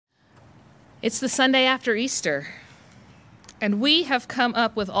It's the Sunday after Easter, and we have come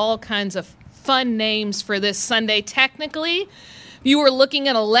up with all kinds of fun names for this Sunday. Technically, if you were looking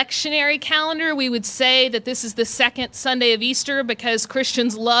at a lectionary calendar, we would say that this is the second Sunday of Easter because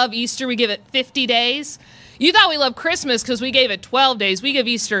Christians love Easter. We give it 50 days. You thought we loved Christmas because we gave it 12 days. We give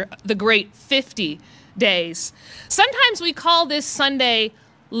Easter the great 50 days. Sometimes we call this Sunday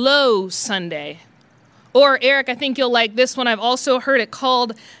Low Sunday. Or, Eric, I think you'll like this one. I've also heard it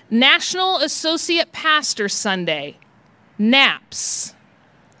called National Associate Pastor Sunday, NAPS.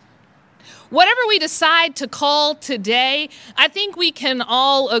 Whatever we decide to call today, I think we can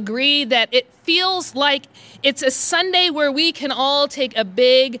all agree that it feels like it's a Sunday where we can all take a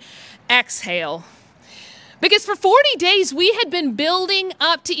big exhale. Because for 40 days, we had been building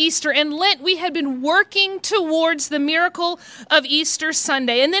up to Easter, and Lent, we had been working towards the miracle of Easter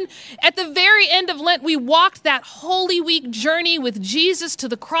Sunday. And then at the very end of Lent, we walked that Holy Week journey with Jesus to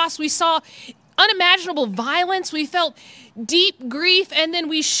the cross. We saw unimaginable violence. We felt deep grief. And then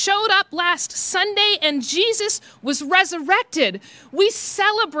we showed up last Sunday, and Jesus was resurrected. We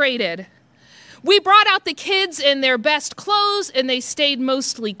celebrated. We brought out the kids in their best clothes, and they stayed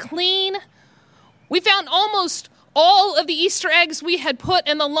mostly clean. We found almost all of the Easter eggs we had put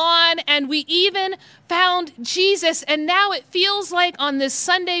in the lawn, and we even found Jesus. And now it feels like on this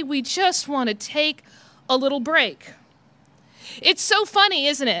Sunday, we just want to take a little break. It's so funny,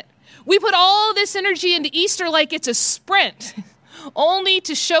 isn't it? We put all this energy into Easter like it's a sprint, only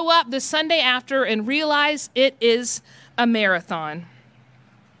to show up the Sunday after and realize it is a marathon.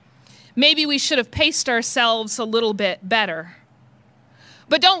 Maybe we should have paced ourselves a little bit better.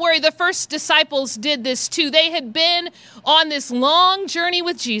 But don't worry, the first disciples did this too. They had been on this long journey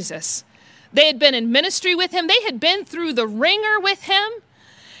with Jesus. They had been in ministry with him. They had been through the ringer with him.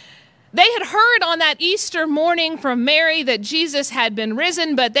 They had heard on that Easter morning from Mary that Jesus had been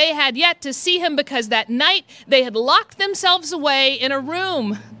risen, but they had yet to see him because that night they had locked themselves away in a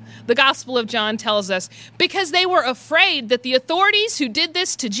room, the Gospel of John tells us, because they were afraid that the authorities who did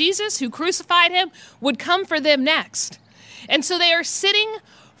this to Jesus, who crucified him, would come for them next. And so they are sitting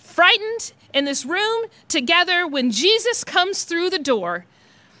frightened in this room together when Jesus comes through the door.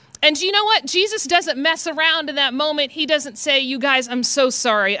 And you know what? Jesus doesn't mess around in that moment. He doesn't say, "You guys, I'm so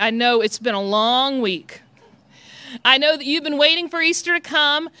sorry. I know it's been a long week. I know that you've been waiting for Easter to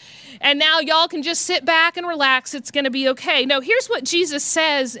come, and now y'all can just sit back and relax. It's going to be okay." No, here's what Jesus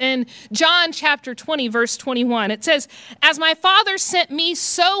says in John chapter 20, verse 21. It says, "As my Father sent me,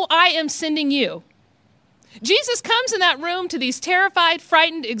 so I am sending you." Jesus comes in that room to these terrified,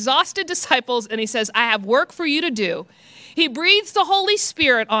 frightened, exhausted disciples, and he says, "I have work for you to do." He breathes the Holy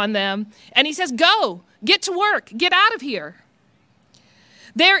Spirit on them, and he says, "Go, get to work, get out of here."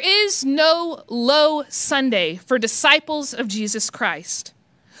 There is no low Sunday for disciples of Jesus Christ.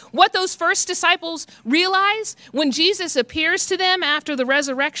 What those first disciples realize when Jesus appears to them after the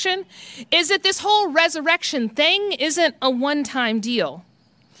resurrection is that this whole resurrection thing isn't a one-time deal.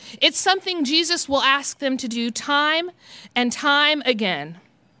 It's something Jesus will ask them to do time and time again.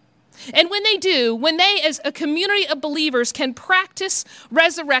 And when they do, when they as a community of believers can practice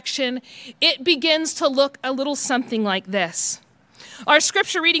resurrection, it begins to look a little something like this. Our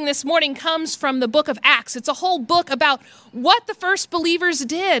scripture reading this morning comes from the book of Acts. It's a whole book about what the first believers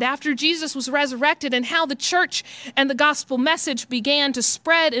did after Jesus was resurrected and how the church and the gospel message began to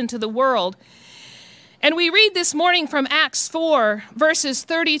spread into the world. And we read this morning from Acts 4, verses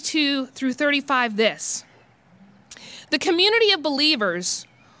 32 through 35 this. The community of believers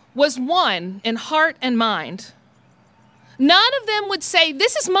was one in heart and mind. None of them would say,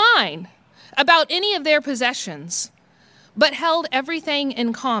 "This is mine," about any of their possessions, but held everything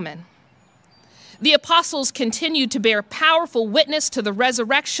in common. The apostles continued to bear powerful witness to the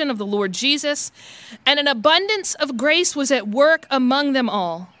resurrection of the Lord Jesus, and an abundance of grace was at work among them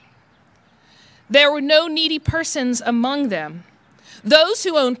all. There were no needy persons among them. Those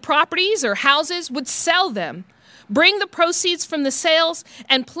who owned properties or houses would sell them, bring the proceeds from the sales,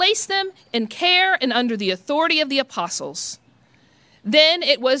 and place them in care and under the authority of the apostles. Then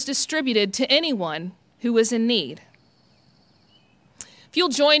it was distributed to anyone who was in need. If you'll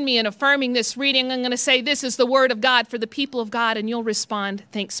join me in affirming this reading, I'm going to say, "This is the word of God for the people of God," and you'll respond,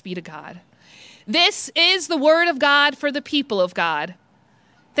 "Thanks be to God." This is the word of God for the people of God.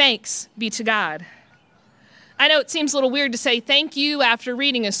 Thanks be to God. I know it seems a little weird to say thank you after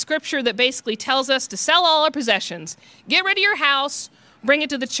reading a scripture that basically tells us to sell all our possessions, get rid of your house, bring it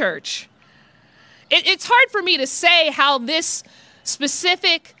to the church. It's hard for me to say how this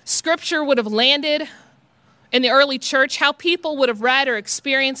specific scripture would have landed in the early church, how people would have read or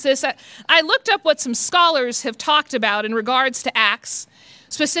experienced this. I looked up what some scholars have talked about in regards to Acts.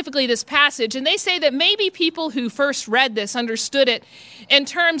 specifically this passage, and they say that maybe people who first read this understood it in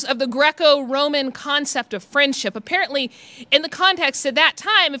terms of the Greco-Roman concept of friendship. Apparently, in the context at that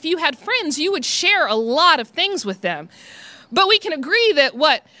time, if you had friends, you would share a lot of things with them. But we can agree that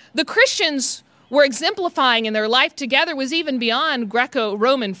what the Christians were exemplifying in their life together was even beyond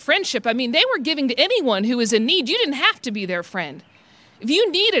Greco-Roman friendship. I mean, they were giving to anyone who was in need. You didn't have to be their friend. If you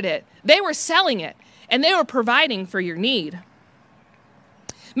needed it, they were selling it, and they were providing for your need.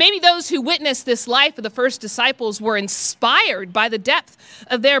 Maybe those who witnessed this life of the first disciples were inspired by the depth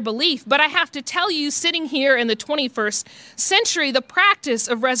of their belief. But I have to tell you, sitting here in the 21st century, the practice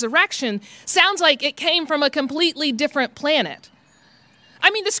of resurrection sounds like it came from a completely different planet.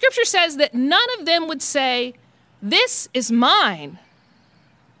 I mean, the scripture says that none of them would say, "This is mine."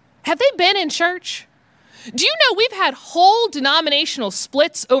 Have they been in church? Do you know we've had whole denominational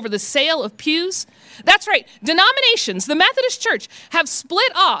splits over the sale of pews? That's right, denominations, the Methodist Church, have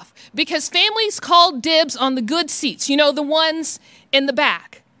split off because families called dibs on the good seats, you know, the ones in the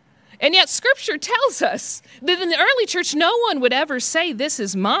back. And yet Scripture tells us that in the early church, no one would ever say, "This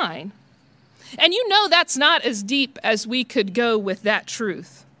is mine." And you know that's not as deep as we could go with that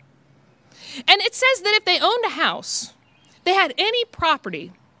truth. And it says that if they owned a house, they had any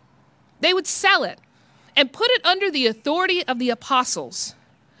property, they would sell it and put it under the authority of the apostles.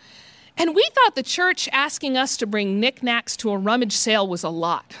 And we thought the church asking us to bring knickknacks to a rummage sale was a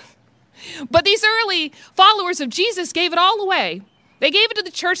lot. But these early followers of Jesus gave it all away. They gave it to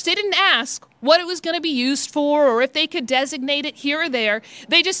the church. They didn't ask what it was going to be used for or if they could designate it here or there.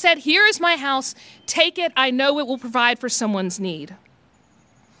 They just said, "Here is my house. Take it. I know it will provide for someone's need."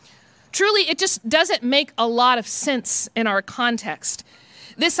 Truly, it just doesn't make a lot of sense in our context.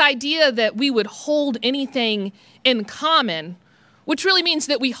 This idea that we would hold anything in common, which really means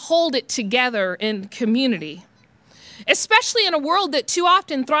that we hold it together in community, especially in a world that too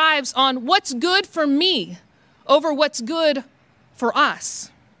often thrives on what's good for me over what's good for us.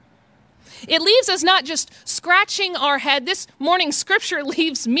 It leaves us not just scratching our head. This morning's scripture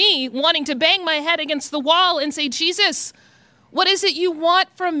leaves me wanting to bang my head against the wall and say, "Jesus, what is it you want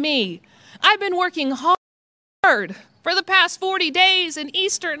from me? I've been working hard for the past 40 days in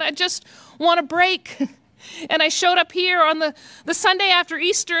Easter, and I just want a break. And I showed up here on the Sunday after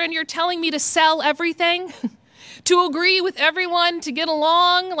Easter, and you're telling me to sell everything, to agree with everyone, to get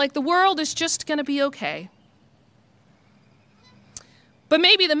along, like the world is just going to be okay." But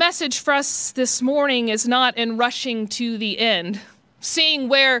maybe the message for us this morning is not in rushing to the end, seeing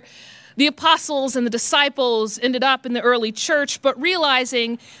where the apostles and the disciples ended up in the early church, but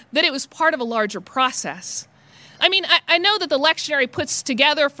realizing that it was part of a larger process. I mean, I know that the lectionary puts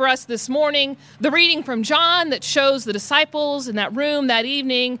together for us this morning the reading from John that shows the disciples in that room that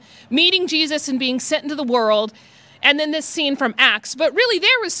evening meeting Jesus and being sent into the world, and then this scene from Acts. But really,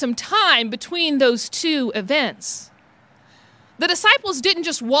 there was some time between those two events. The disciples didn't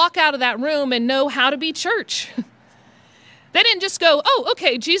just walk out of that room and know how to be church. They didn't just go, "Oh,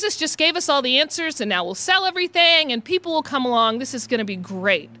 okay, Jesus just gave us all the answers, and now we'll sell everything, and people will come along. This is going to be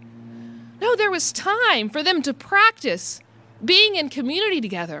great." No, there was time for them to practice being in community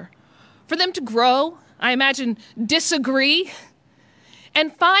together, for them to grow, I imagine disagree,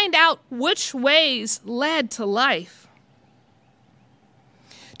 and find out which ways led to life.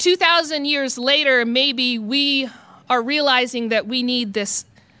 2,000 years later, maybe we are realizing that we need this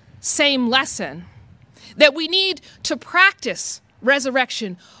same lesson, that we need to practice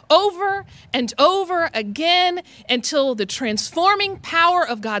resurrection over and over again until the transforming power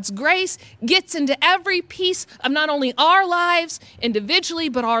of God's grace gets into every piece of not only our lives individually,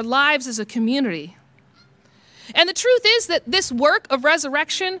 but our lives as a community. And the truth is that this work of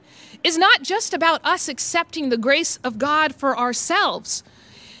resurrection is not just about us accepting the grace of God for ourselves.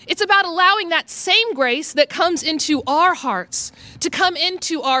 It's about allowing that same grace that comes into our hearts to come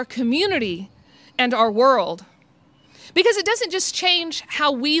into our community and our world. Because it doesn't just change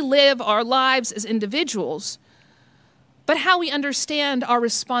how we live our lives as individuals, but how we understand our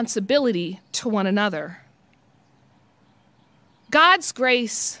responsibility to one another. God's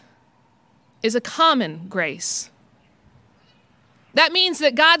grace is a common grace. That means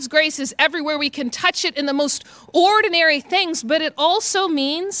that God's grace is everywhere. We can touch it in the most ordinary things, but it also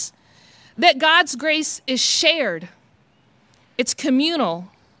means that God's grace is shared. It's communal.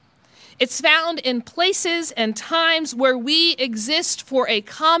 It's found in places and times where we exist for a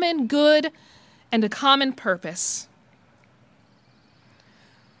common good and a common purpose.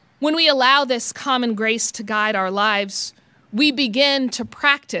 When we allow this common grace to guide our lives, we begin to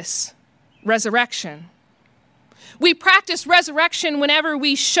practice resurrection. We practice resurrection whenever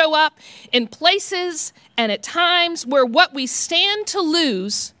we show up in places and at times where what we stand to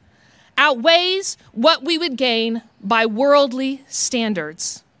lose outweighs what we would gain by worldly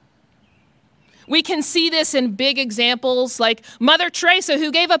standards. We can see this in big examples like Mother Teresa,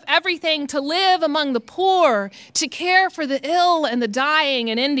 who gave up everything to live among the poor, to care for the ill and the dying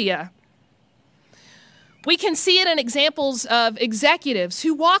in India. We can see it in examples of executives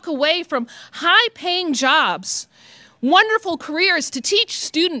who walk away from high-paying jobs, wonderful careers to teach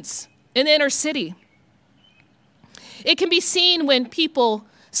students in the inner city. It can be seen when people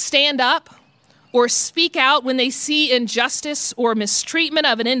stand up or speak out when they see injustice or mistreatment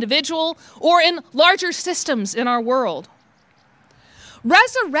of an individual or in larger systems in our world.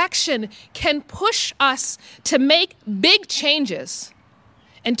 Resurrection can push us to make big changes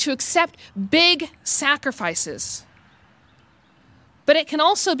and to accept big sacrifices. But it can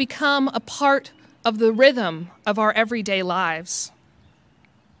also become a part of the rhythm of our everyday lives.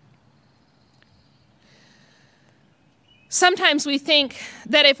 Sometimes we think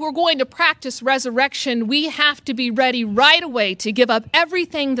that if we're going to practice resurrection, we have to be ready right away to give up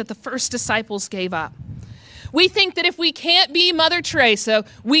everything that the first disciples gave up. We think that if we can't be Mother Teresa,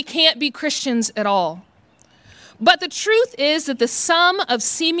 we can't be Christians at all. But the truth is that the sum of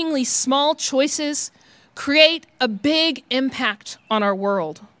seemingly small choices create a big impact on our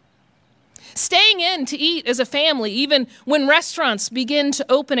world. Staying in to eat as a family, even when restaurants begin to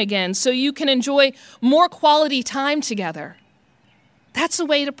open again, so you can enjoy more quality time together. That's a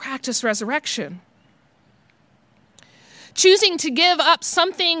way to practice resurrection. Choosing to give up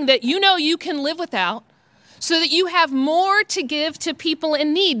something that you know you can live without so that you have more to give to people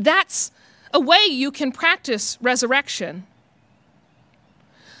in need. That's a way you can practice resurrection.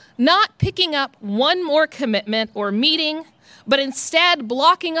 Not picking up one more commitment or meeting, but instead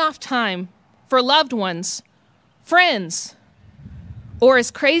blocking off time for loved ones, friends, or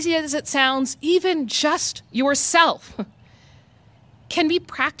as crazy as it sounds, even just yourself, can be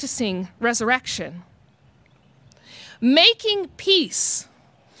practicing resurrection. Making peace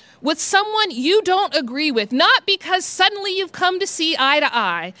with someone you don't agree with, not because suddenly you've come to see eye to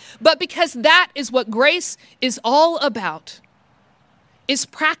eye, but because that is what grace is all about, is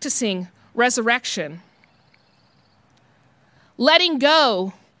practicing resurrection. Letting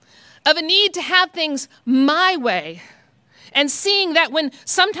go of a need to have things my way, and seeing that when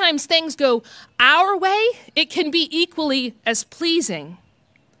sometimes things go our way, it can be equally as pleasing.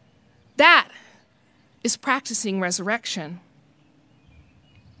 That is practicing resurrection.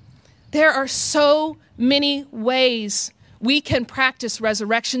 There are so many ways we can practice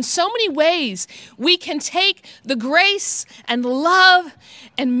resurrection, so many ways we can take the grace and love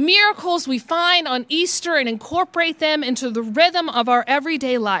and miracles we find on Easter and incorporate them into the rhythm of our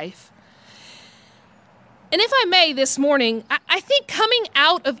everyday life. And if I may this morning, I think coming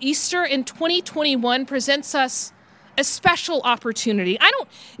out of Easter in 2021 presents us a special opportunity. I don't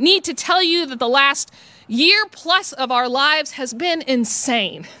need to tell you that the last year plus of our lives has been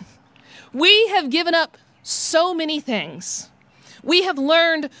insane. We have given up so many things. We have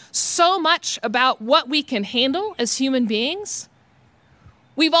learned so much about what we can handle as human beings.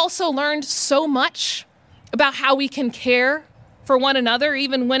 We've also learned so much about how we can care for one another,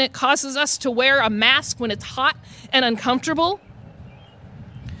 even when it causes us to wear a mask when it's hot and uncomfortable.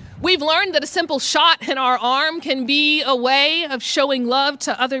 We've learned that a simple shot in our arm can be a way of showing love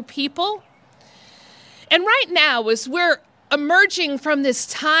to other people. And right now, as we're emerging from this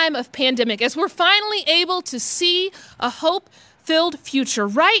time of pandemic, as we're finally able to see a hope-filled future,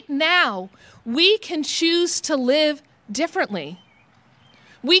 right now, we can choose to live differently.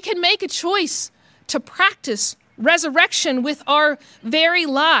 We can make a choice to practice resurrection with our very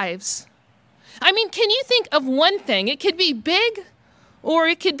lives. I mean, can you think of one thing? It could be big or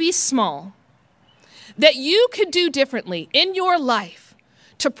it could be small that you could do differently in your life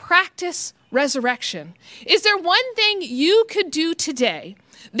to practice resurrection. Is there one thing you could do today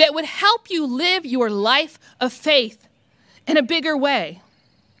that would help you live your life of faith in a bigger way?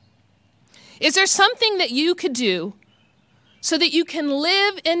 Is there something that you could do so that you can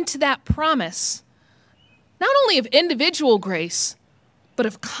live into that promise, not only of individual grace, but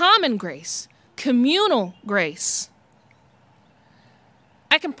of common grace, communal grace?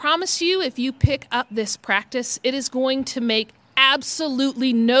 I can promise you, if you pick up this practice, it is going to make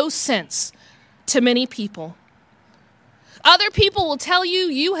absolutely no sense to many people. Other people will tell you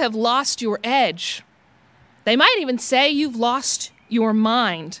you have lost your edge. They might even say you've lost your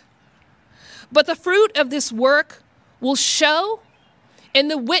mind. But the fruit of this work will show in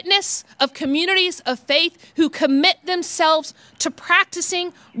the witness of communities of faith who commit themselves to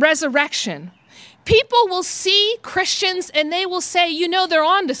practicing resurrection. People will see Christians and they will say, they're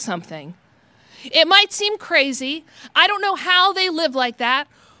on to something. It might seem crazy. I don't know how they live like that,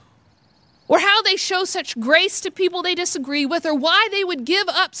 or how they show such grace to people they disagree with, or why they would give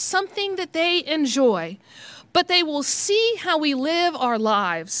up something that they enjoy. But they will see how we live our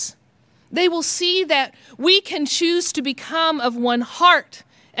lives. They will see that we can choose to become of one heart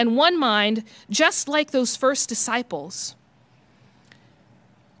and one mind, just like those first disciples.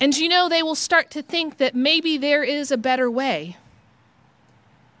 And they will start to think that maybe there is a better way.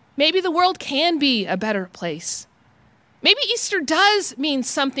 Maybe the world can be a better place. Maybe Easter does mean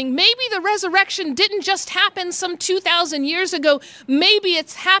something. Maybe the resurrection didn't just happen some 2,000 years ago. Maybe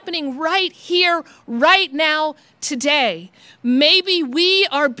it's happening right here, right now, today. Maybe we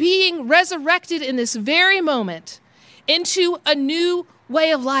are being resurrected in this very moment into a new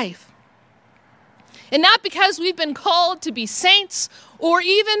way of life. And not because we've been called to be saints or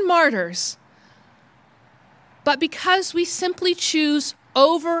even martyrs, but because we simply choose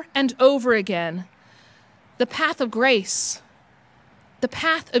over and over again the path of grace, the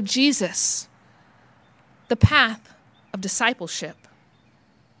path of Jesus, the path of discipleship.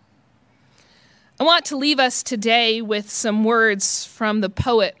 I want to leave us today with some words from the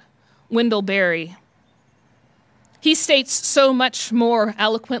poet Wendell Berry. He states so much more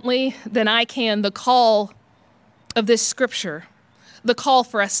eloquently than I can the call of this scripture, the call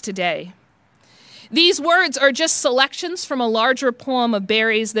for us today. These words are just selections from a larger poem of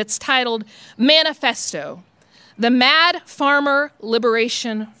Berry's that's titled Manifesto, the Mad Farmer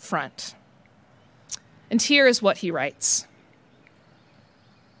Liberation Front. And here is what he writes.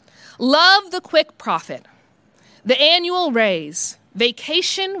 Love the quick profit, the annual raise,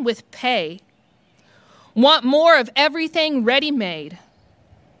 vacation with pay. Want more of everything ready-made.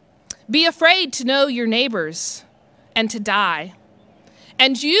 Be afraid to know your neighbors and to die.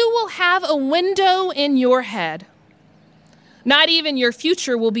 And you will have a window in your head. Not even your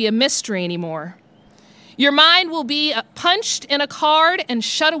future will be a mystery anymore. Your mind will be punched in a card and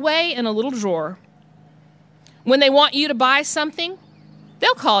shut away in a little drawer. When they want you to buy something,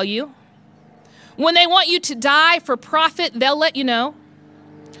 they'll call you. When they want you to die for profit, they'll let you know.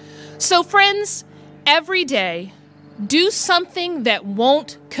 So friends, every day, do something that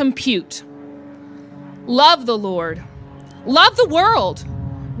won't compute. Love the Lord. Love the world.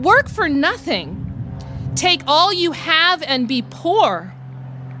 Work for nothing. Take all you have and be poor.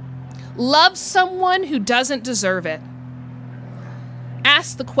 Love someone who doesn't deserve it.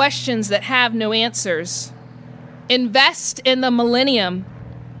 Ask the questions that have no answers. Invest in the millennium.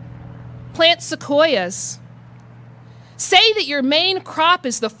 Plant sequoias. Say that your main crop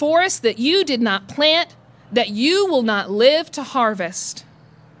is the forest that you did not plant, that you will not live to harvest.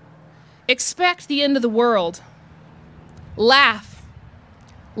 Expect the end of the world. Laugh.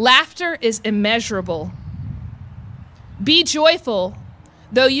 Laughter is immeasurable. Be joyful,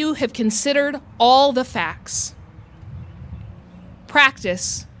 though you have considered all the facts.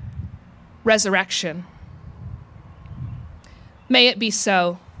 Practice resurrection. May it be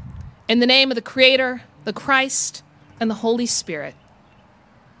so. In the name of the Creator, the Christ, and the Holy Spirit.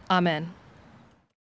 Amen.